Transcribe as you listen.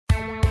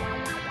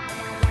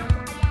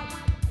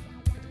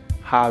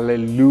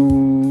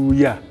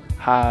Hallelujah.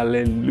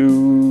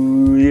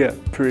 Hallelujah.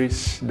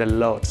 Praise the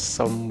Lord,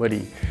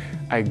 somebody.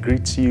 I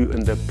greet you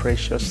in the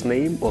precious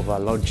name of our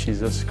Lord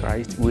Jesus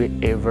Christ,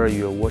 wherever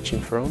you are watching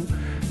from.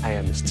 I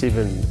am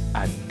Stephen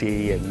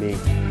Adeyemi.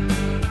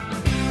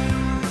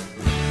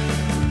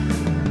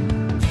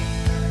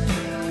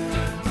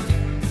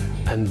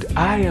 And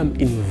I am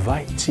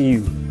inviting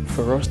you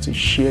for us to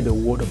share the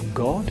Word of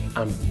God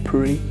and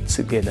pray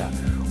together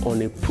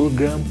on a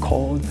program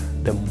called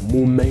The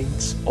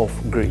Moments of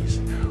Grace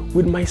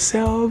with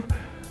myself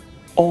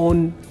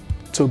on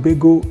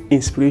Tobago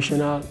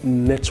Inspirational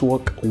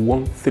Network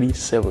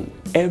 137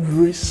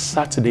 every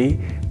Saturday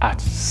at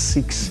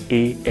 6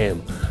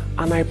 a.m.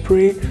 And I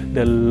pray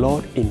the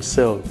Lord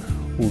Himself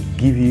will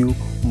give you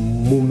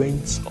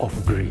moments of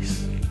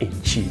grace in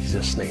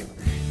Jesus' name.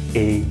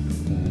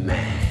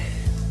 Amen.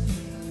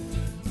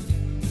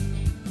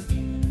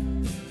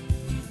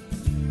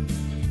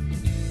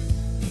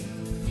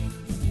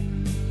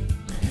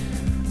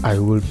 I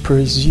will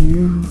praise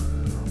you,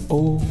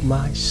 oh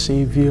my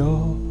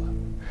Savior.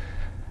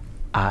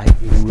 I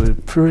will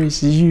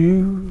praise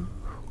you,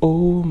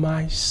 oh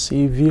my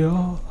Savior.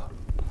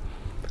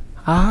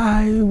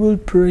 I will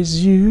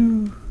praise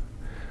you,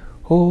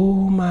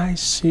 oh my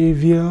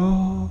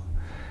Savior.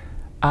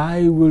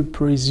 I will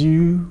praise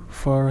you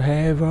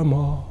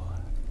forevermore.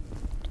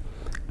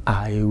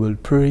 I will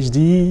praise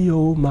thee,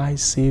 oh my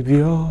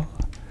Savior.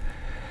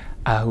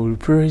 I will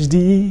praise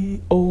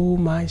thee, oh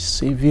my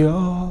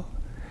Savior.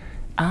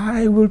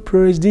 I will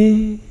praise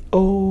thee,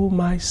 oh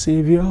my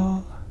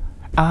Savior.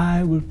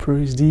 I will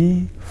praise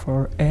thee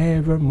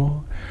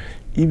forevermore.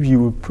 If you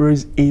will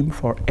praise Him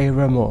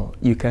forevermore,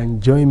 you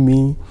can join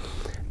me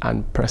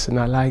and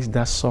personalize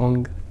that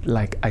song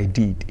like I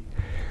did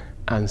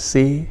and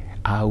say,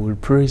 I will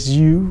praise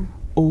you,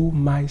 oh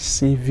my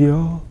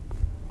Savior.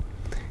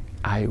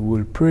 I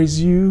will praise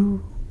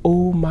you,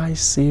 oh my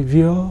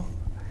Savior.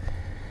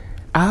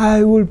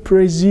 I will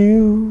praise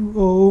you,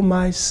 oh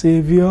my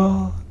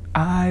Savior.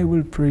 I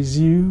will praise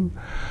you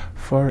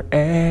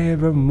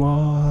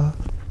forevermore.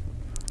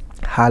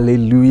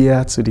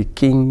 Hallelujah to the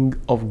King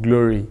of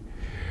glory.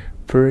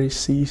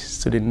 Praises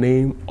to the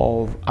name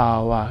of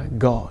our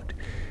God.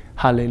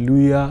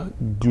 Hallelujah.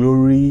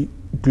 Glory,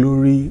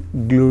 glory,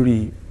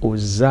 glory.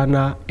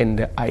 Hosanna in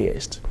the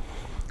highest.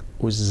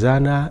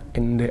 Hosanna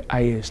in the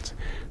highest.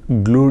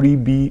 Glory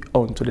be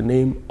unto the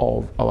name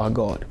of our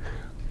God.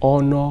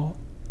 Honor,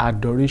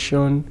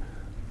 adoration,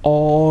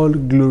 all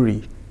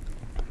glory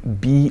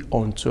be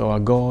unto our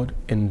God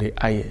in the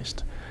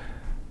highest,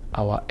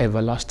 our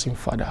everlasting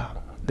Father,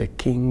 the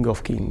King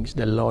of kings,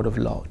 the Lord of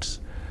lords,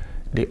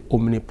 the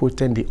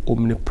omnipotent, the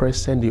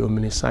omnipresent, the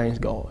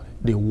omniscient God,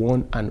 the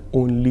one and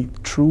only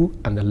true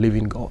and the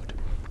living God.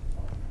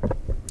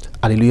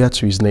 Hallelujah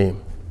to His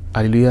name.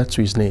 Hallelujah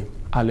to His name.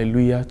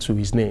 Hallelujah to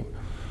His name.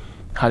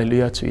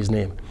 Hallelujah to His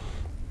name.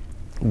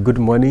 Good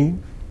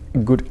morning,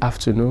 good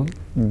afternoon,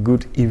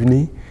 good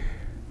evening,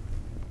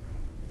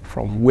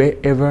 from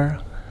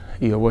wherever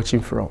you're watching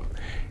from.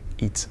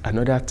 It's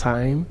another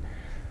time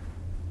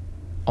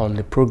on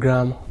the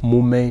program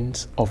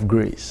Moments of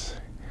Grace.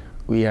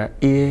 We are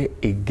here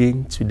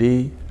again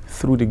today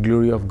through the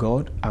glory of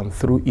God and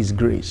through His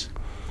grace.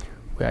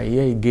 We are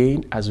here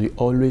again as we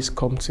always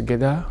come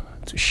together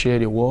to share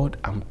the word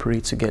and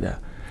pray together.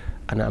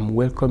 And I'm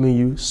welcoming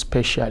you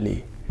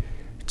specially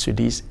to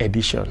this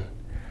edition.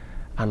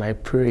 And I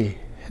pray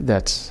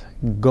that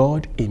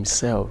God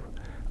Himself,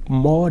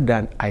 more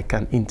than I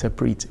can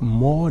interpret,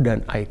 more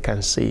than I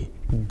can say,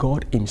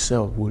 God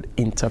Himself will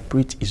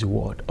interpret His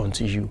word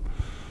unto you.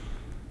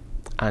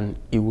 And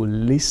He will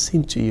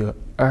listen to your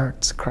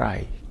heart's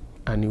cry,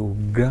 and He will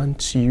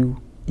grant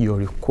you your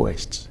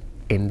requests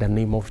in the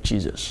name of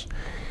Jesus.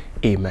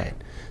 Amen.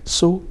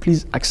 So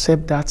please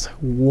accept that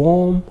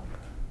warm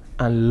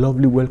and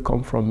lovely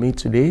welcome from me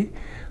today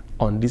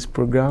on this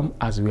program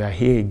as we are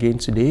here again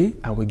today,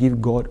 and we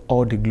give God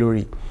all the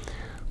glory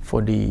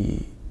for the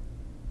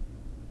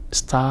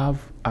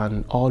staff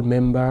and all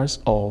members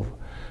of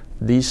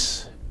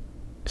this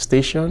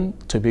station,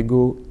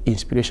 Tobago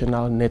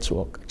Inspirational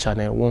Network,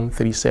 channel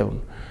 137,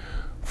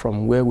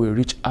 from where we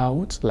reach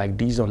out like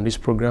this on this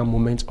program,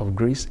 Moments of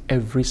Grace,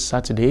 every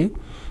Saturday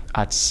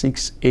at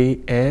 6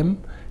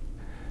 a.m.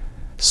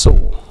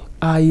 So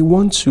I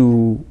want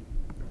to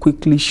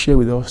quickly share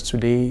with us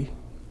today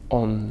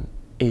on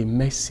a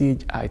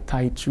message I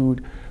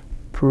titled,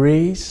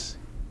 Praise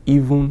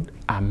Even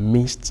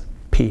Amidst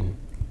Pain.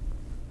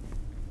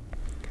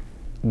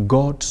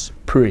 God's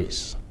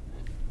praise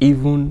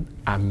even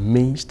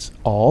amidst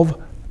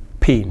of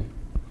pain.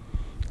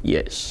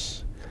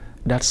 Yes,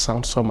 that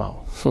sounds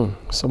somehow.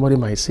 Somebody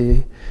might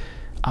say,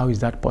 how is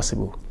that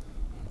possible?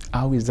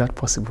 How is that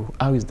possible?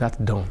 How is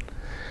that done?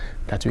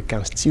 That we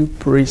can still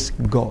praise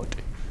God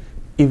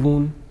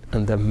even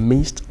in the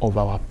midst of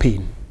our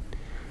pain.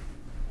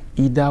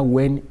 Either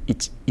when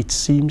it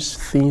seems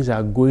things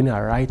are going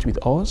all right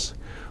with us,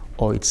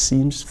 or it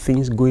seems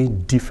things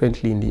going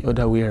differently in the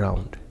other way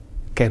around.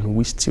 Can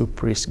we still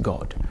praise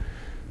God?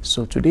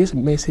 So today's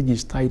message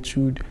is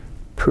titled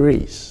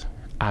Praise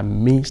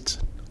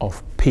amidst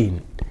of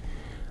pain.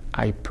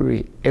 I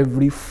pray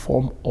every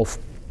form of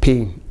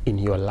pain in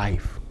your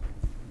life,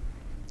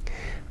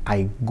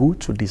 I go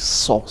to the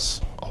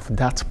source of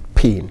that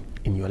pain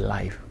in your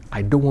life.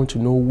 I don't want to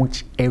know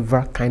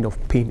whichever kind of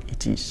pain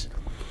it is.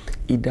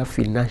 Either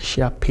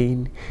financial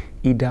pain,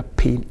 either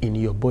pain in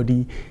your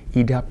body,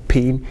 either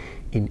pain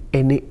in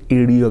any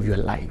area of your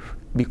life.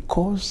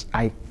 Because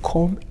I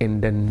come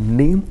in the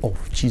name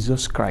of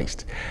Jesus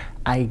Christ,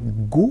 I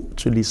go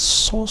to the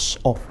source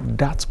of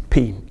that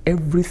pain,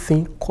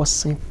 everything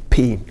causing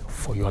pain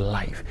for your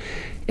life,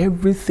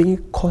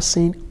 everything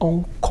causing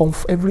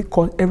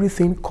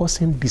everything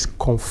causing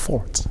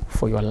discomfort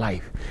for your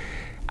life.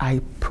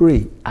 I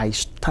pray, I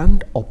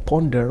stand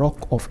upon the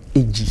rock of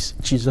ages,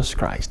 Jesus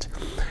Christ.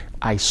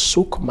 I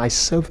soak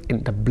myself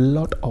in the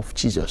blood of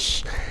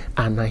Jesus,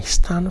 and I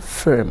stand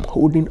firm,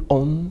 holding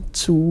on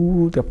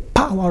to the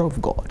power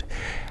of God.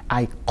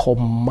 I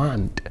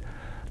command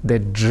the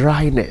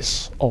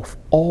dryness of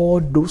all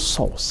those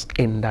sources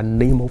in the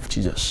name of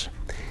Jesus.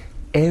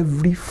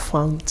 Every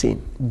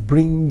fountain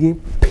bringing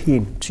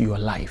pain to your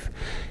life,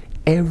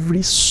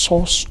 every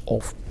source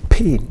of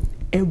pain,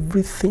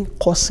 everything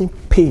causing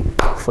pain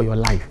for your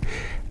life,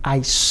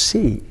 I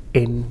say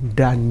in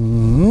the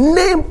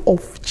name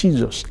of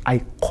Jesus, I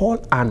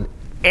call an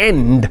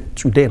end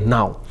to them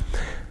now.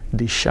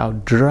 They shall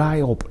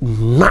dry up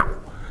now.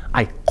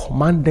 I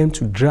command them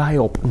to dry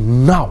up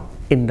now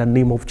in the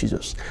name of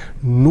Jesus.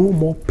 No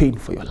more pain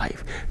for your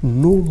life.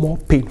 No more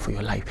pain for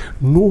your life.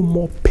 No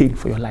more pain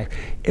for your life.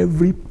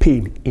 Every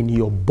pain in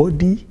your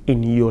body,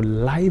 in your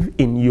life,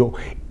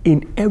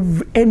 in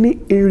any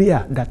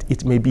area that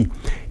it may be,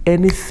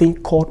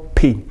 anything called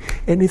pain,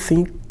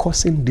 anything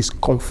causing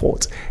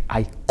discomfort,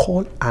 I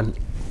call an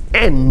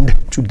end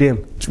to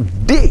them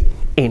today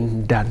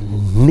in the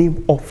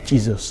name of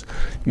Jesus.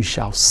 You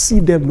shall see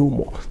them no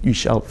more. You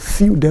shall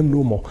feel them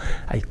no more.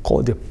 I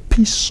call the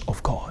peace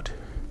of God,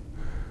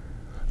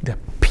 the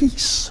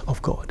peace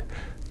of God,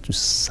 to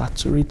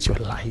saturate your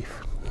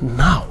life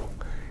now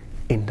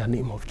in the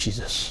name of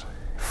Jesus.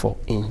 For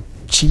in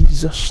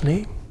Jesus'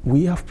 name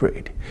we have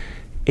prayed.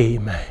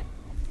 Amen.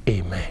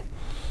 Amen.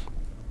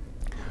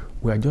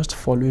 We are just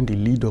following the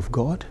lead of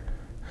God.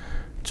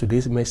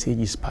 Today's message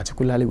is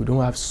particularly, we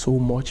don't have so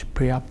much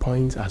prayer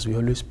points as we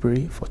always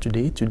pray for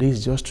today. Today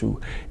is just to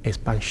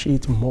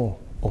expatiate more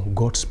on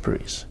God's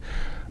praise.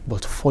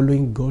 But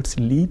following God's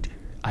lead,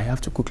 I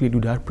have to quickly do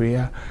that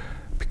prayer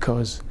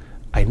because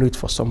I know it's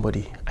for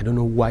somebody. I don't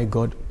know why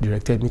God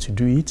directed me to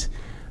do it,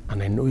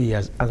 and I know He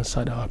has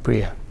answered our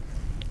prayer.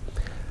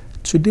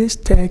 Today's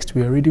text,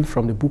 we are reading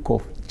from the book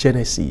of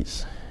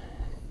Genesis.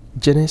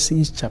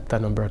 Genesis chapter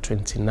number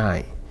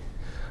 29.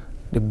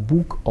 The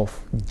book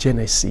of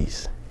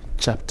Genesis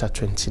chapter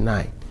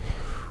 29.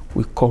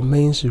 We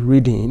commence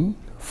reading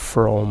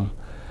from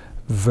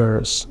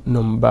verse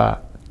number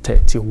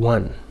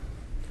 31.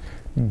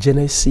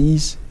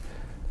 Genesis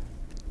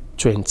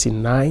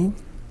 29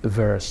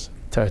 verse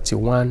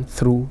 31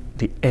 through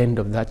the end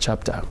of that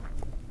chapter.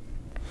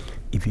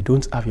 If you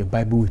don't have your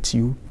Bible with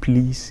you,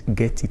 please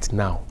get it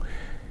now.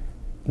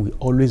 We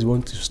always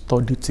want to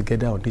study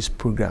together on this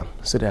program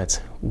so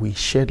that we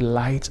shed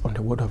light on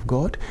the Word of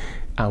God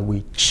and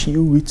we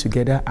chew it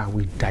together and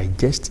we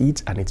digest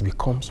it and it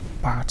becomes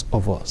part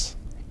of us.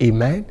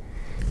 Amen?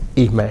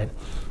 Amen.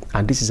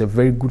 And this is a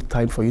very good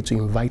time for you to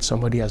invite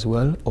somebody as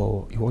well,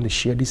 or you want to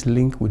share this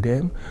link with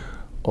them,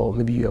 or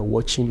maybe you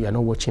are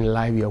not watching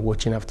live, you are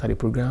watching after the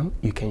program.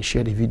 You can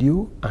share the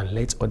video and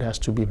let others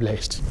to be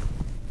blessed.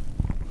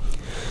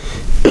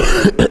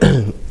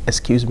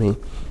 Excuse me.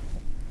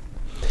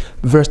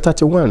 Verse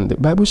 31, the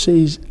Bible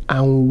says,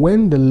 and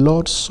when the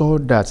Lord saw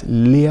that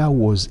Leah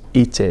was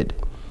hated,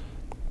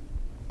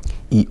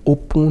 He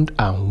opened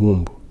her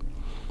womb,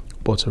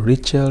 but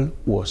Rachel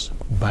was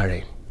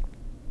barren.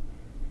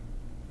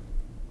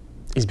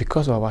 It's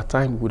because of our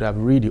time we would have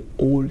read the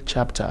whole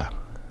chapter.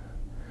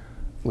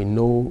 We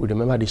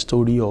remember the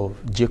story of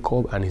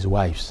Jacob and his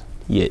wives.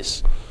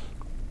 Yes.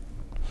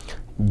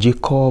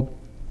 Jacob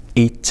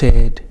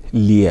hated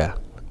Leah,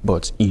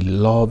 but he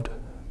loved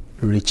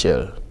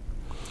Rachel.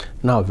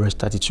 Now verse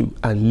 32,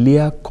 and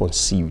Leah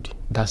conceived.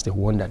 That's the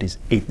one that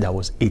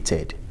was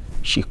hated.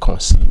 She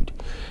conceived.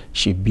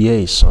 She bare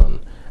a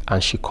son,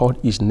 and she called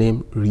his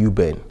name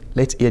Reuben.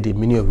 Let's hear the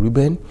meaning of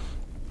Reuben.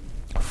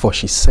 For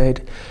she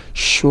said,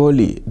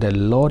 surely the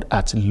Lord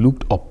hath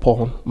looked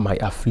upon my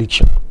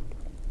affliction.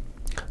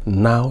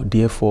 Now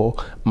therefore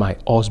my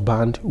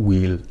husband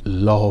will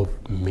love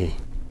me.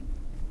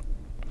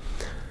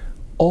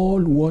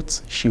 All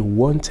what she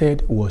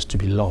wanted was to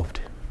be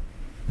loved.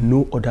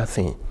 No other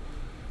thing.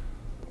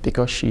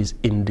 Because she's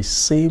in the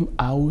same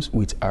house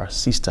with her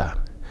sister,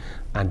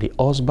 and the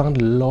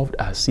husband loved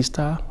her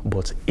sister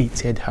but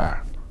hated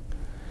her.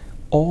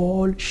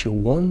 All she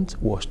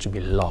wanted was to be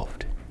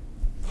loved.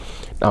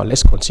 Now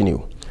let's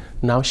continue.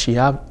 Now she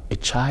had a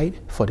child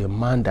for the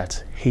man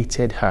that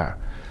hated her.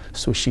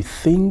 So she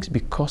thinks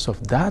because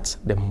of that,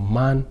 the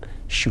man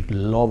should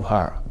love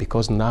her,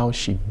 because now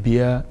she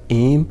bear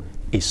him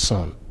a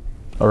son.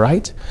 All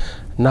right?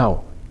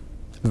 Now,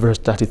 Verse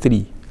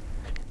 33.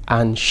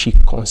 And she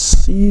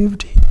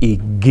conceived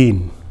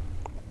again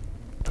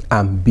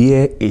and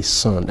bare a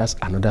son. That's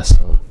another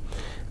son.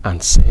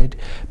 And said,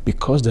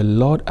 because the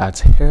Lord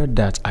hath heard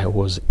that I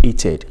was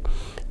hated,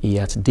 he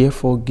hath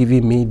therefore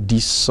given me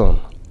this son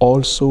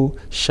also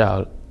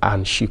shall.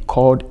 And she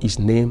called his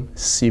name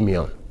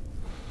Simeon.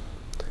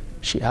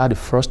 She had the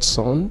first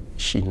son.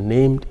 She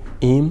named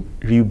him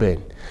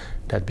Reuben.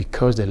 That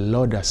because the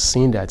Lord has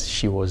seen that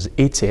she was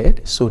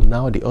hated, so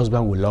now the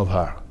husband will love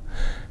her.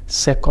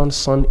 Second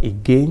son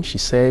again, she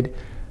said,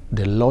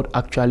 the Lord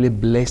actually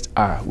blessed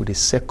her with a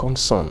second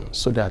son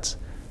so that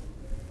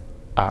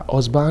her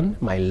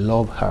husband might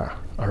love her.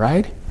 All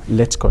right,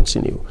 let's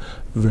continue.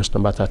 Verse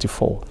number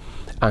 34.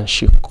 And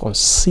she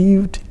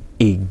conceived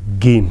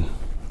again.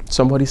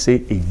 Somebody say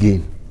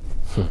again.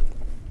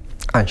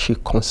 And she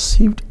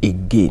conceived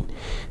again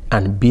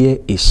and bare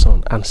a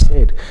son and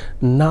said,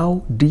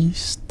 now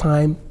this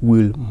time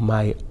will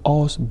my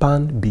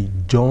husband be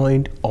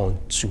joined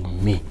unto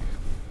me.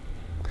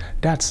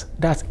 That's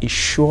a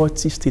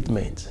surety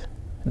statement.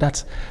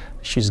 That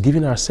she's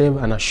giving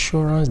herself an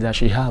assurance that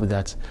she have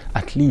that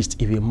at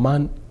least if a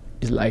man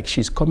is like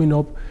she's coming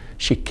up,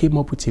 she came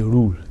up with a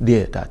rule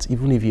there that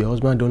even if your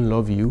husband don't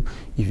love you,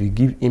 if you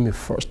give him a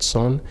first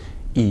son,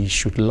 he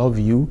should love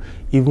you.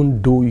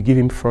 Even though you give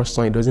him first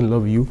son, he doesn't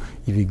love you.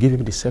 If you give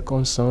him the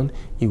second son,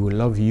 he will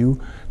love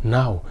you.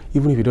 Now,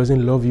 even if he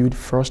doesn't love you, the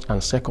first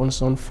and second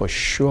son, for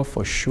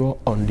sure,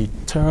 on the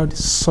third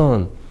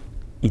son,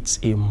 it's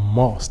a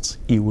must.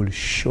 He will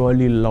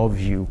surely love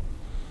you.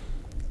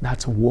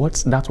 That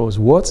was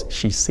what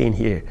she's saying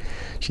here.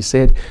 She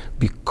said,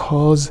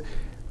 because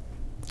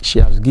she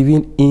has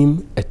given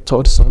him a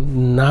third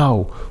son,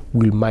 now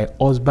will my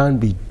husband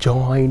be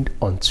joined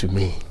unto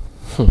me.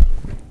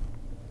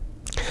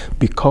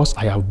 Because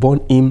I have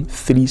borne him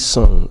 3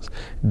 sons,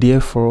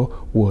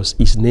 therefore was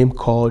his name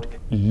called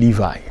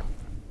Levi.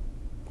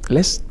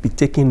 Let's be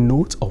taking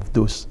note of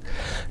those.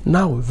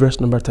 Now, verse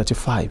number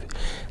 35.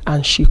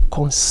 And she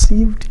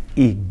conceived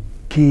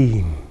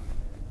again.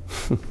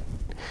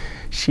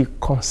 She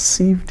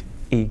conceived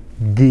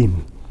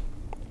again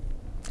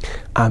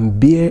and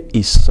bare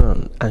a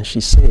son. And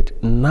she said,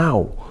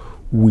 now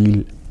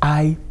will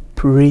I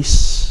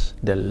praise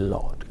the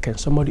Lord. Can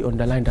somebody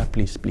underline that,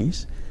 please?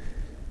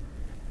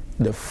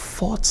 The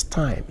 4th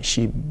time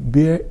she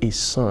bare a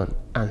son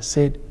and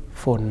said,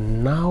 for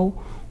now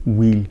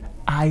will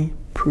I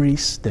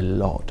praise the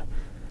Lord.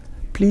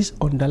 Please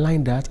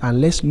underline that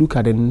and let's look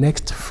at the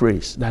next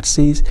phrase that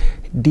says,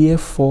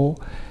 therefore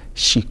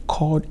she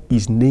called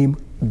his name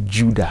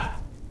Judah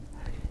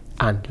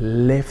and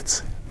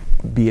left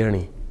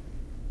bearing.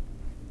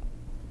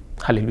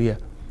 Hallelujah.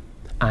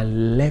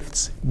 And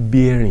left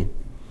bearing.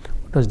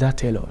 What does that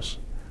tell us?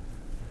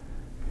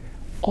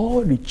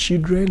 All the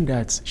children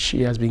that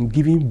she has been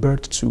giving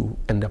birth to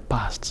in the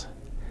past,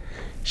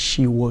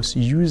 she was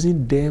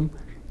using them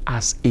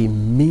as a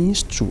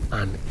means to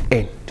an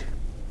end.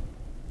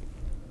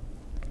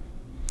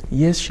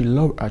 Yes, she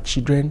loved her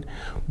children,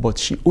 but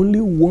she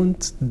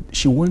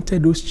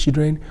wanted those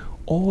children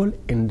all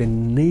in the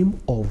name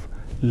of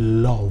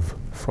love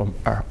from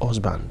her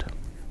husband.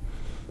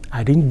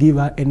 I didn't give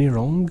her any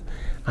wrong,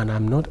 and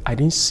I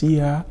didn't see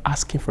her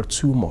asking for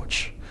too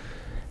much.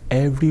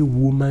 Every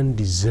woman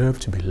deserves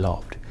to be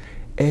loved.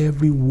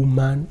 Every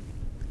woman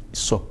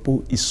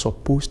is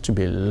supposed to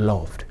be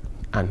loved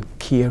and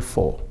cared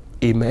for.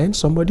 Amen,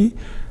 somebody?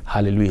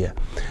 Hallelujah.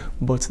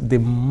 But the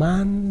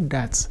man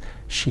that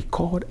she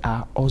called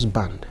her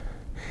husband,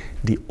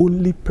 the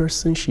only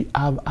person she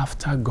have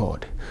after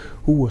God,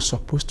 who was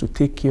supposed to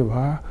take care of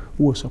her,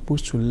 who was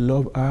supposed to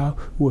love her,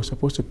 who was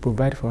supposed to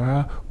provide for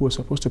her, who was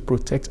supposed to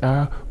protect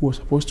her, who was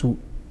supposed to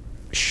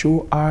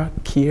show her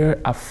care,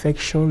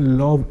 affection,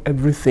 love,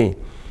 everything.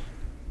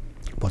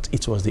 But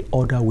it was the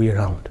other way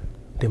around.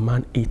 The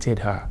man hated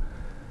her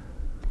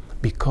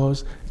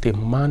because the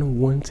man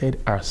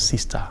wanted her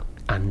sister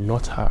and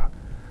not her.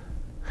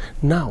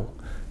 Now,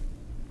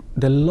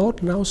 the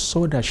Lord now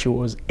saw that she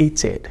was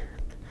hated.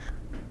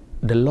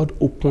 The Lord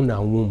opened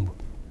her womb.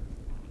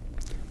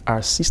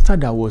 Our sister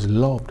that was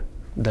loved,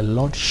 the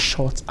Lord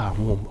shut her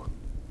womb.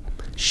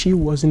 She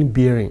wasn't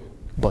bearing,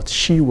 but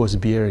she was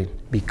bearing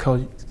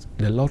because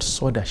the Lord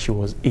saw that she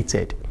was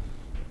hated.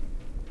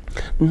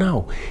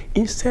 Now,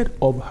 instead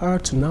of her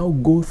to now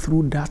go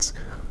through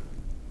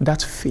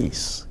that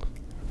phase,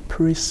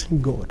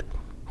 praising God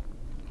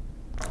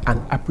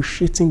and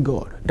appreciating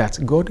God, that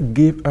God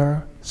gave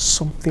her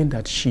something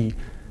that she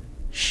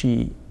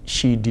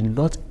did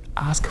not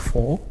ask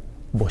for,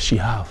 but she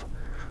have.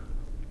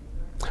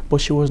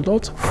 But she was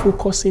not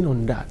focusing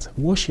on that.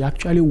 What she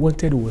actually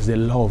wanted was the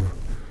love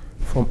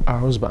from her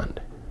husband.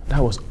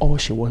 That was all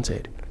she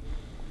wanted.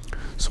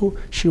 So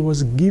she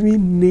was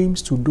giving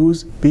names to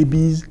those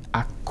babies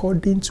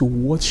according to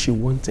what she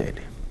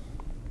wanted.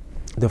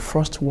 The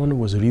first one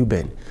was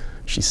Reuben.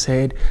 She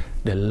said,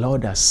 the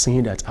Lord has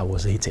seen that I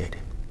was hated,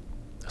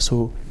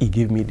 so he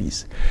gave me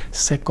this.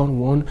 Second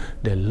one,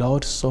 the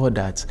Lord saw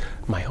that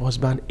my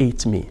husband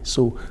ate me,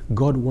 so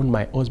God wanted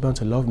my husband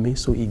to love me,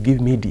 so he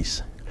gave me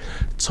this.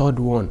 Third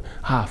one,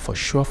 for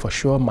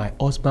sure, my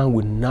husband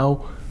will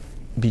now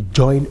be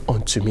joined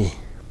unto me.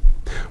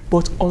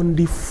 But on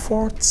the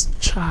fourth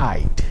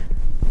child,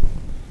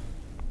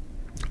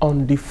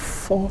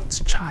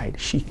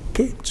 she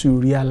came to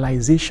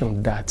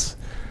realization that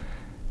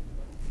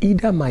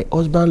either my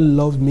husband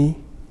loves me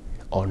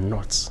or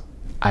not,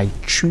 I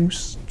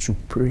choose to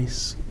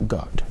praise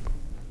God.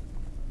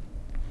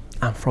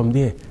 And from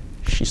there,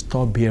 she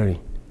stopped bearing.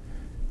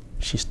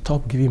 She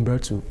stopped giving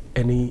birth to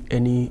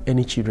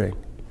any children.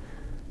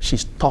 She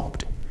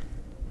stopped,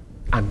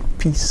 and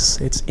peace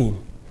sets in.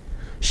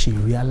 She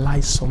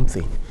realized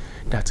something,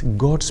 that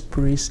God's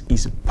praise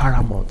is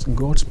paramount.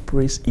 God's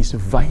praise is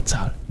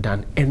vital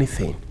than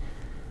anything.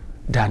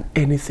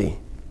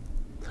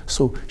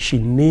 So she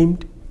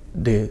named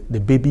the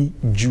baby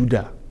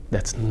Judah,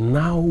 that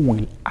now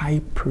will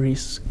I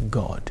praise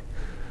God.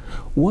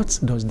 What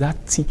does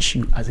that teach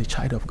you as a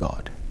child of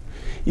God?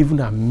 Even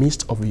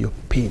amidst of your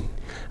pain,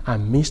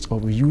 amidst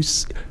of you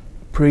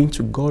praying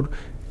to God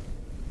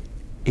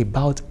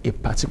about a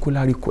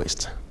particular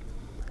request,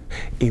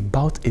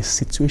 about a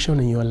situation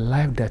in your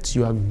life that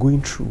you are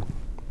going through,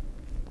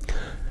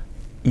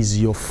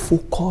 is your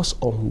focus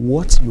on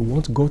what you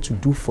want God to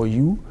do for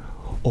you,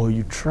 or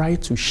you try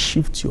to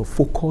shift your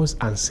focus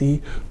and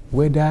say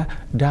whether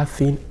that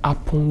thing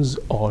happens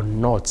or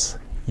not,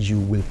 you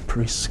will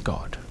praise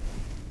God?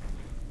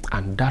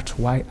 And that's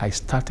why I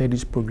started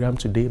this program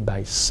today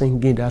by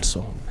singing that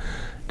song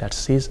that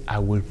says, I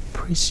will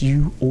praise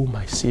you, O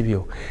my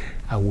Savior.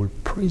 I will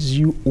praise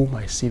you, O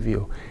my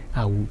Savior.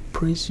 I will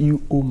praise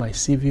you, O my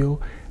Savior.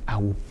 I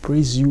will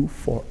praise you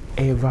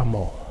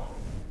forevermore.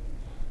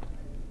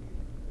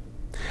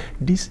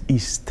 This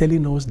is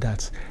telling us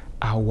that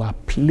our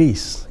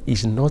place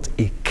is not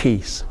a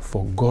case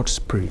for God's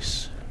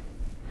praise.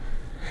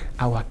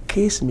 Our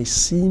case may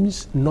seem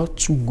not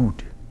too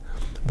good,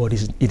 but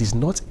it is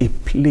not a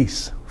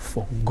place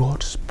for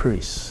God's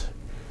praise.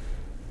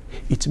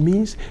 It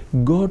means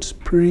God's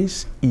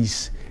praise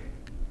is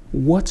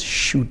what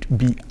should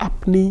be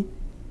happening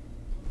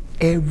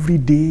every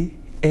day,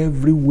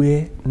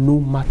 everywhere, no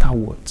matter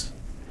what.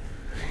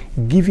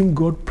 Giving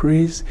God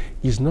praise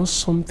is not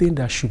something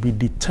that should be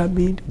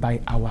determined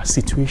by our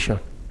situation.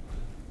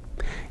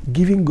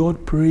 Giving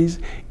God praise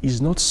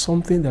is not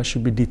something that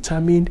should be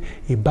determined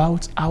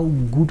about how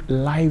good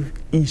life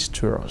is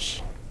to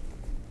us.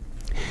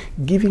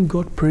 Giving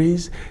God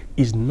praise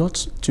is not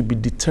to be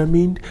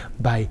determined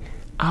by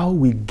how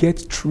we get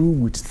through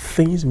with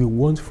things we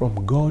want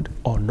from God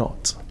or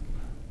not.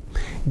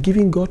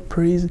 Giving God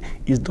praise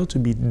is not to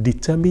be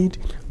determined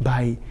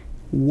by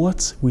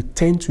what we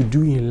tend to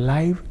do in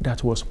life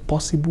that was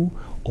possible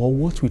or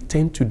what we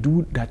tend to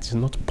do that is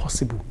not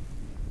possible.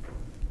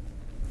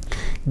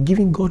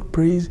 Giving God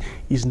praise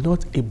is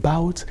not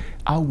about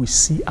how we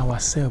see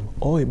ourselves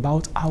or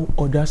about how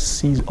others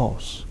see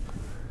us.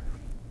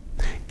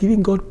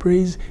 Giving God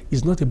praise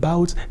is not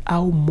about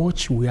how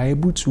much we are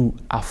able to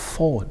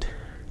afford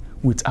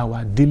with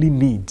our daily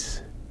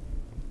needs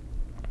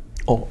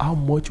or how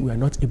much we are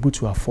not able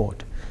to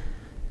afford.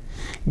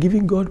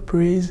 Giving God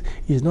praise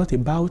is not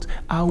about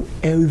how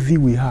healthy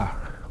we are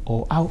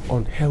or how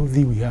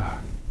unhealthy we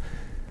are.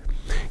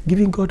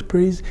 Giving God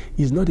praise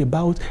is not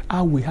about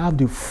how we have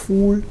the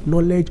full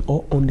knowledge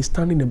or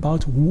understanding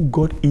about who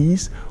God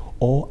is,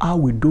 or how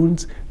we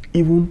don't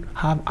even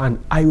have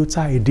an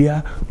iota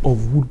idea of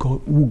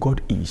who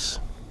God is.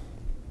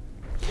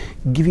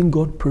 Giving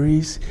God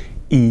praise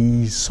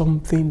is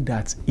something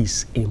that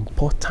is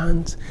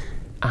important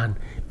and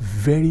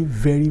very,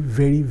 very,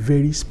 very,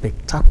 very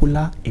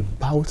spectacular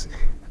about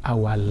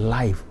our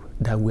life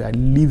that we are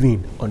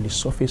living on the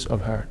surface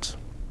of earth.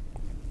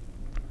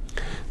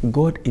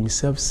 God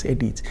himself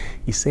said it.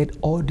 He said,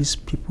 all these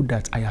people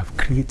that I have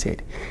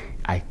created,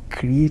 I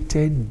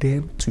created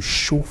them to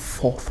show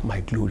forth my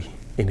glory,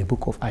 in the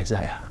book of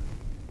Isaiah.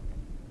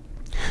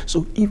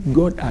 So if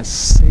God has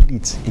said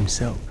it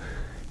himself,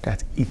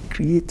 that he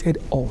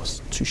created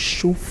us to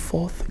show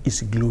forth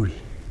his glory,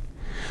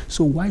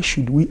 so why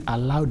should we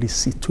allow the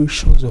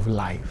situations of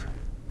life,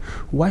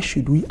 why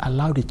should we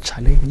allow the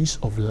challenges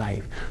of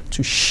life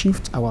to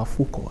shift our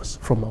focus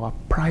from our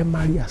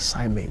primary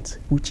assignment,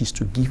 which is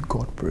to give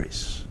God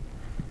praise?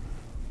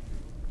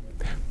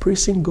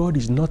 Praising God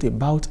is not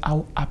about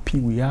how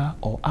happy we are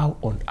or how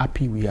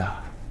unhappy we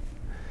are.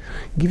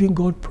 Giving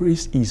God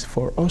praise is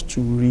for us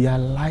to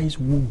realize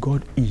who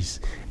God is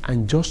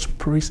and just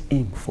praise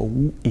him for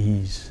who he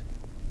is.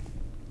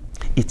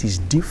 It is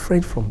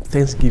different from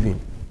thanksgiving.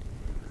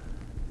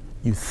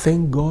 You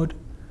thank God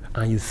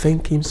and you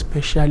thank him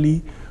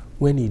specially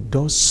when he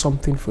does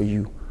something for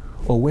you,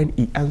 or when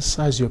he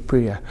answers your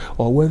prayer,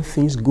 or when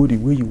things go the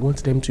way you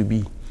want them to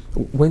be,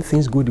 when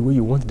things go the way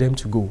you want them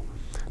to go.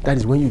 That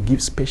is when you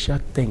give special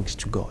thanks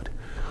to God.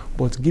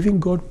 But giving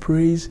God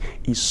praise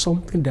is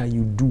something that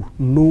you do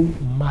no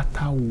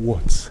matter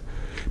what,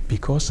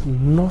 because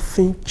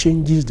nothing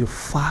changes the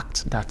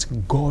fact that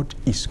God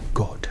is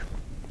God.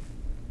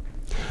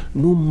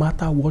 No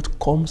matter what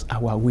comes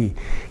our way,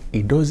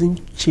 it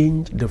doesn't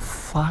change the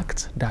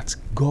fact that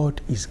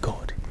God is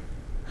God.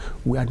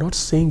 We are not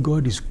saying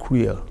God is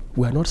cruel.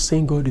 We are not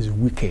saying God is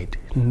wicked.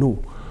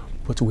 No.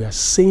 But we are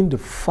saying the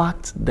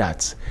fact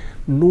that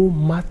no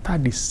matter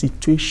the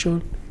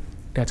situation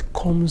that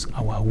comes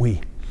our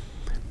way,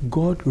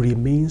 God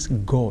remains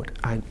God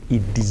and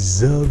He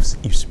deserves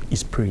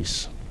His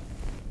praise.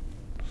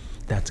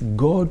 That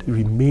God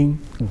remains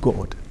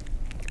God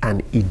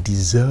and He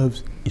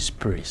deserves His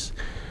praise.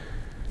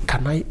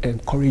 Can I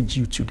encourage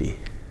you today?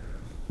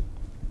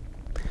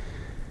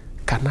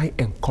 Can I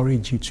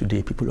encourage you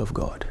today, people of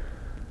God,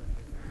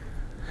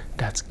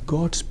 that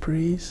God's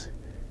praise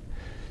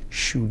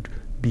should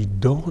be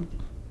done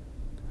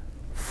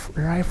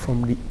right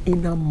from the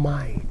inner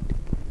mind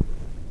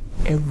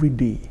every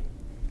day,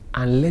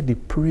 and let the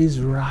praise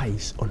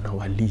rise on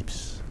our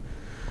lips.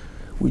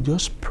 We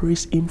just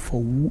praise Him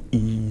for who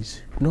He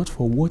is, not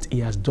for what He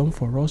has done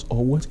for us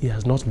or what He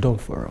has not done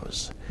for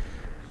us.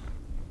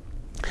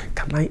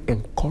 Can I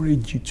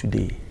encourage you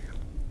today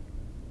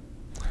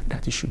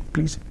that you should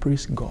please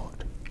praise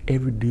God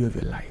every day of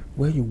your life?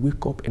 When you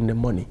wake up in the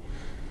morning,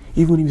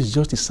 even if it's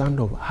just the sound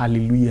of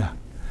hallelujah,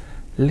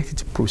 let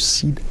it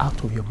proceed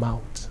out of your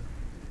mouth.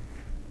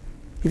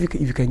 If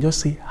you can just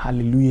say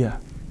hallelujah,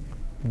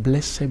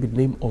 blessed be the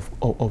name of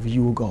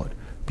you, O God,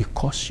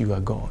 because you are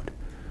God.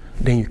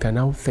 Then you can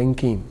now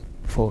thank Him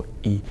for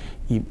He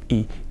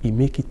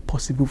make it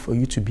possible for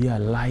you to be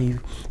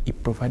alive. He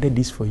provided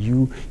this for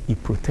you. He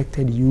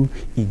protected you.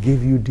 He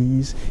gave you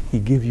this. He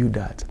gave you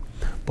that.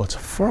 But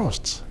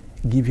first,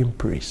 give Him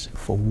praise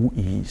for who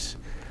He is,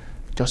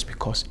 just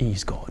because He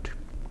is God.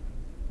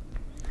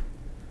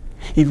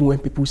 Even when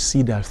people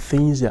see that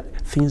things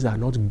are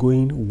not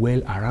going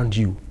well around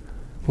you,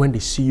 when they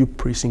see you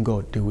praising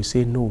God, they will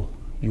say, no,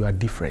 you are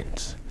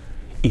different.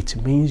 It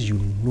means you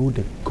know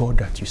the God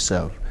that you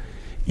serve.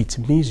 It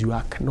means you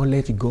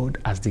acknowledge God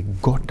as the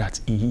God that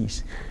He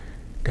is.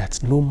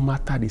 That no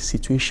matter the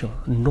situation,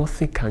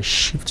 nothing can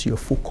shift your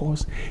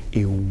focus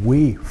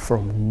away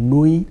from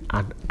knowing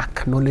and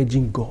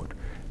acknowledging God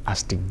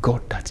as the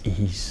God that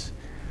He is.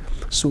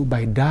 So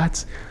by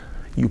that,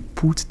 you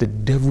put the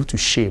devil to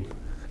shame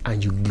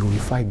and you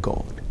glorify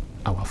God,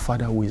 our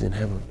Father who is in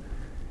heaven.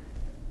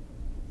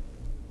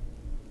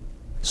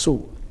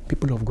 So,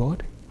 people of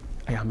God,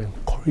 I am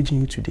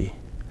encouraging you today.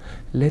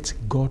 Let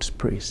God's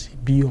praise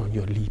be on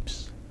your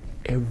lips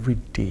every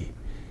day,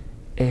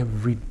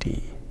 every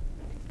day,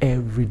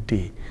 every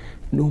day,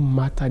 no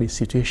matter the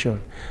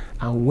situation.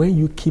 And when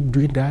you keep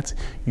doing that,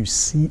 you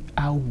see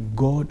how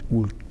God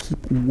will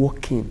keep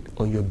working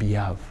on your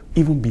behalf,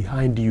 even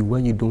behind you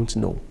when you don't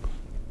know.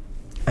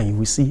 And you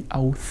will see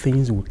how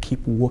things will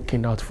keep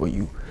working out for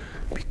you,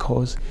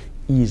 because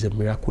He is a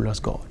miraculous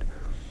God.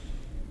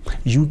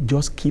 You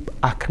just keep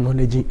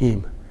acknowledging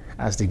Him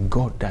as the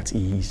God that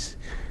He is,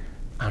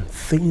 and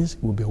things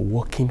will be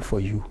working for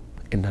you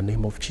in the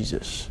name of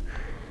Jesus.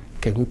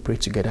 Can we pray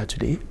together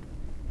today?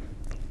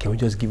 Can we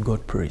just give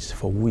God praise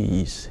for who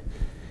He is?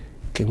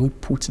 Can we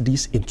put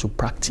this into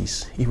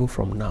practice even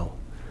from now?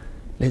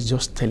 Let's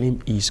just tell Him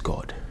He is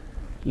God.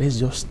 Let's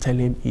just tell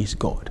Him He is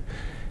God.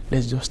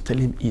 Let's just tell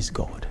Him He is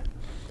God.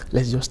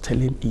 Let's just tell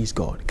Him He is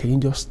God. Can you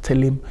just tell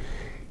Him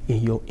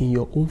in your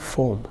own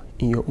form,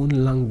 in your own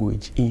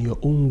language, in your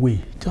own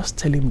way? Just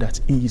tell Him that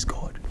He is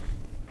God.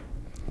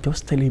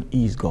 Just tell Him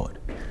He is God.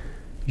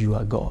 You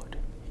are God.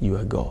 You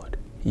are God.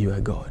 You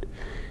are God.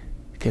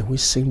 Can we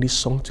sing this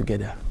song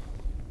together?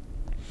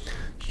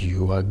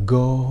 You are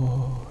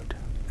God.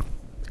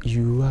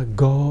 You are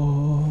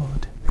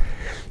God.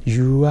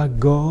 You are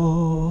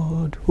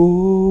God.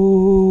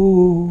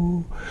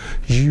 Oh,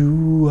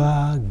 you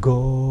are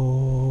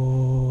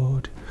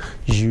God.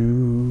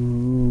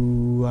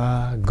 You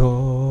are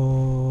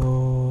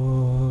God.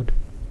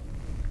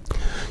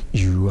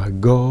 You are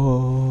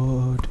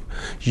God.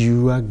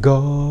 You are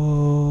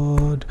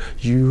God.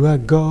 You are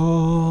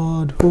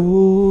God.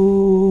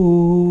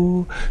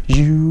 Oh,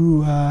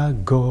 you are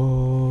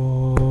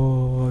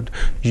God.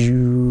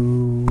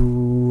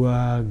 You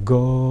are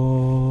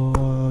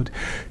God.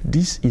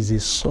 This is a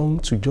song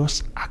to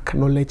just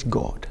acknowledge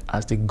God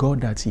as the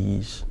God that He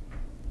is.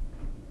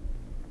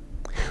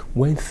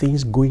 When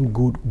things going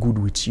good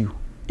with you,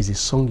 is a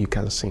song you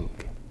can sing.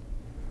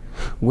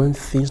 When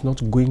things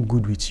not going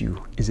good with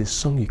you, is a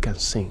song you can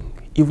sing.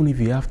 Even if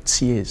you have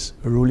tears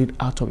rolling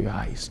out of your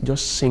eyes,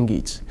 just sing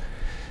it.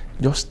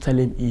 Just tell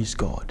Him He is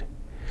God.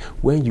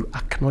 When you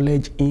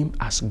acknowledge Him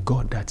as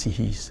God that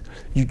He is,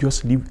 you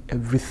just leave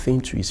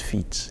everything to His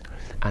feet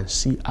and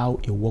see how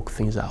He works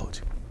things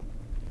out.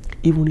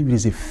 Even if it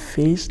is a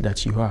phase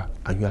that you are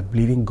and you are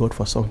believing God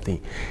for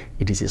something,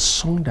 it is a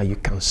song that you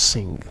can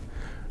sing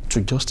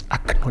to just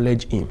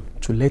acknowledge Him,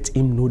 to let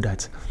Him know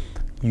that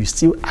you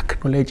still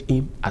acknowledge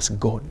Him as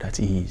God that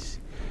He is.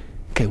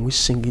 Can we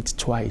sing it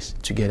twice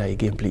together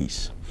again,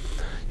 please?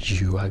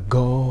 You are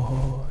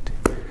God.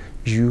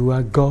 You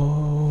are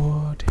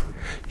God.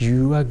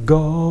 You are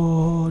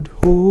God.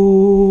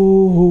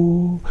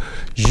 Oh,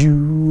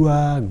 you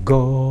are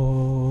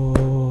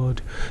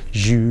God.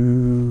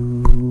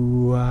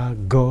 You are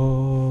God.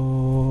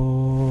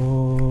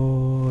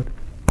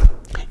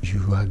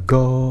 You are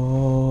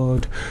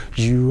God.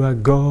 You are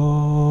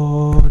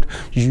God.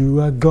 You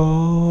are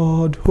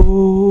God.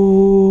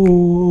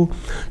 Oh,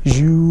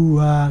 you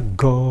are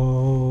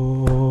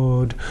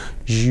God.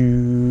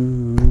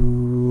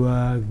 You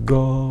are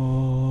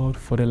God.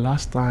 For the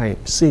last time,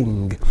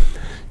 sing.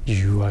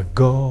 You are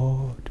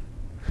God.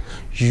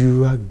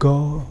 You are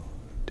God.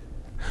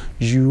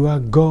 You are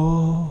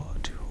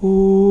God.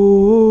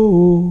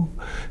 Oh,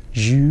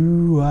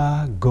 you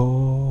are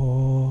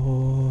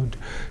God.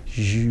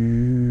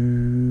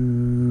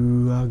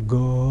 You are God.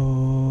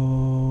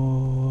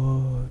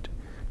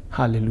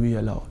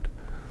 Hallelujah, Lord.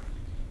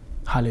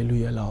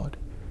 Hallelujah, Lord.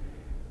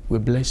 We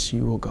bless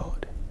you, O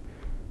God.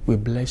 We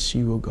bless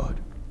you, O God.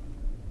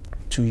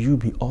 To you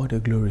be all the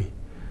glory.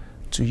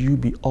 To you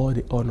be all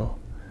the honor.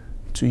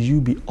 To you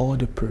be all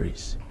the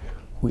praise.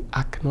 We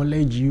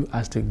acknowledge you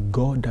as the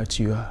God that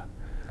you are.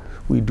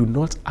 We do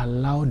not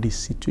allow the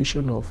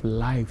situation of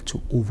life to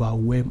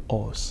overwhelm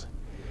us.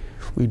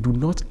 We do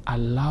not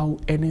allow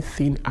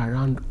anything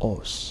around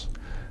us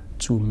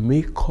to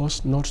make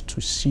us not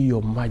to see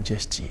your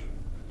majesty.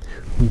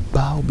 We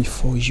bow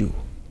before you.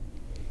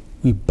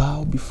 We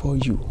bow before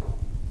you.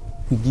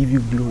 We give you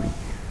glory.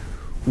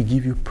 We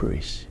give you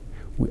praise.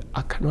 We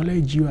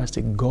acknowledge you as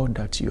the God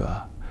that you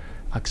are.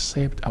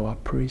 Accept our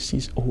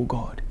praises, O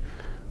God.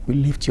 We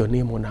lift your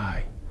name on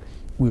high.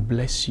 We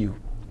bless you.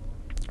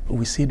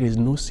 We say there is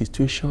no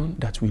situation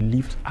that we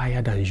lift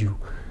higher than you.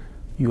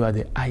 You are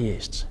the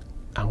highest,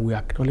 and we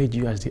acknowledge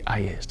you as the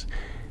highest.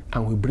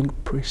 And we bring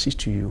praises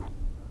to you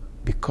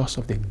because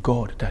of the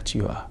God that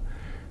you are.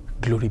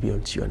 Glory be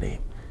unto your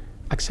name.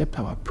 Accept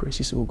our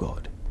praises, O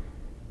God,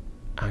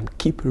 and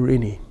keep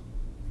reigning.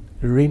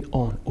 Reign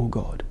on, O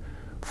God.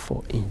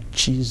 For in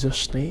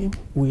Jesus' name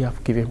we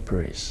have given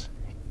praise.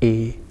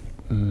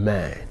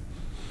 Amen.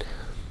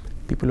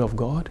 People of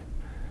God,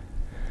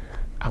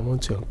 I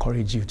want to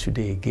encourage you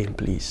today again,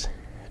 please.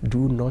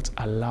 Do not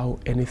allow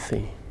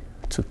anything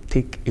to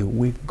take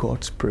away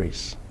God's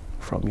praise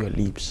from your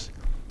lips.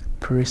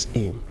 Praise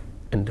Him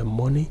in the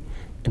morning,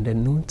 in the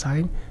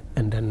noontime,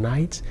 in the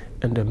night,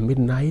 in the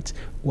midnight,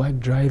 while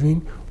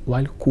driving,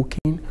 while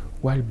cooking,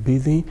 while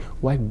bathing,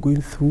 while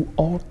going through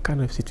all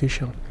kinds of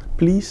situations.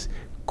 Please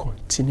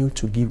continue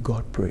to give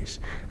God praise.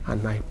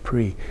 And I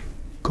pray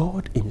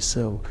God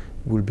Himself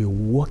will be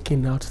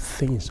working out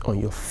things on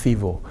your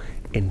favor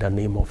in the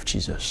name of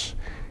Jesus.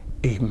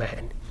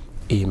 Amen.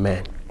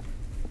 Amen.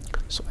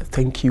 So I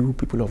thank you,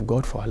 people of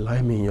God, for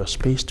allowing me in your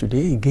space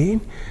today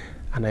again.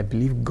 And I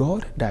believe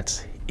God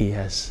that He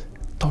has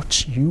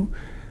touched you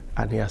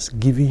and He has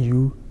given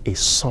you a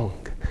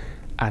song.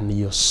 And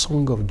your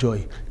song of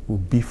joy will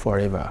be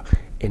forever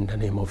in the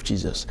name of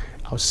Jesus.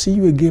 I'll see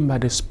you again by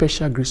the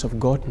special grace of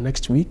God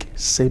next week.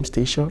 Same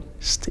station,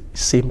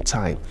 same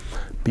time.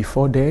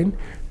 Before then,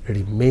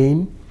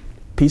 remain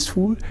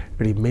peaceful,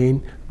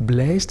 remain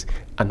blessed,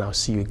 and I'll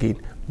see you again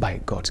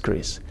by God's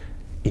grace.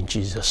 In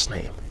Jesus'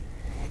 name,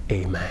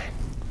 amen.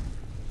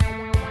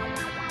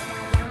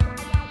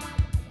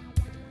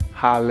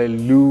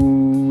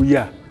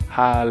 Hallelujah.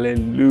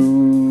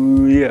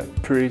 Hallelujah.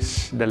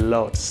 Praise the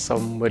Lord,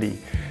 somebody.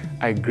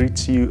 I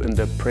greet you in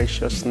the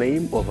precious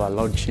name of our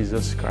Lord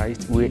Jesus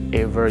Christ,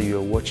 wherever you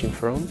are watching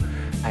from.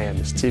 I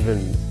am Stephen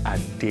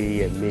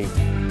Adeyemi.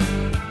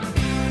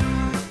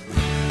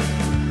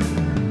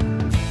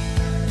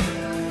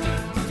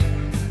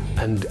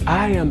 And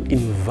I am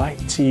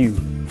inviting you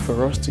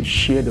for us to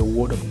share the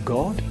Word of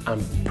God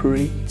and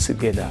pray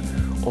together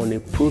on a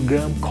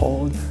program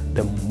called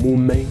The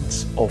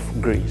Moments of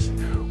Grace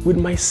with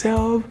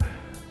myself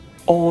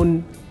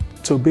on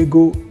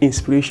Tobago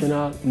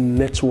Inspirational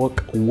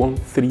Network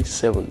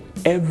 137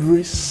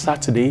 every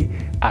Saturday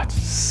at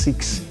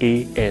 6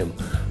 a.m.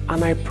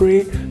 And I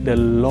pray the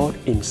Lord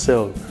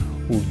Himself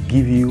will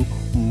give you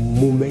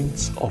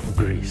moments of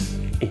grace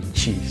in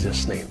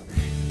Jesus' name.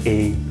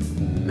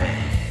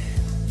 Amen.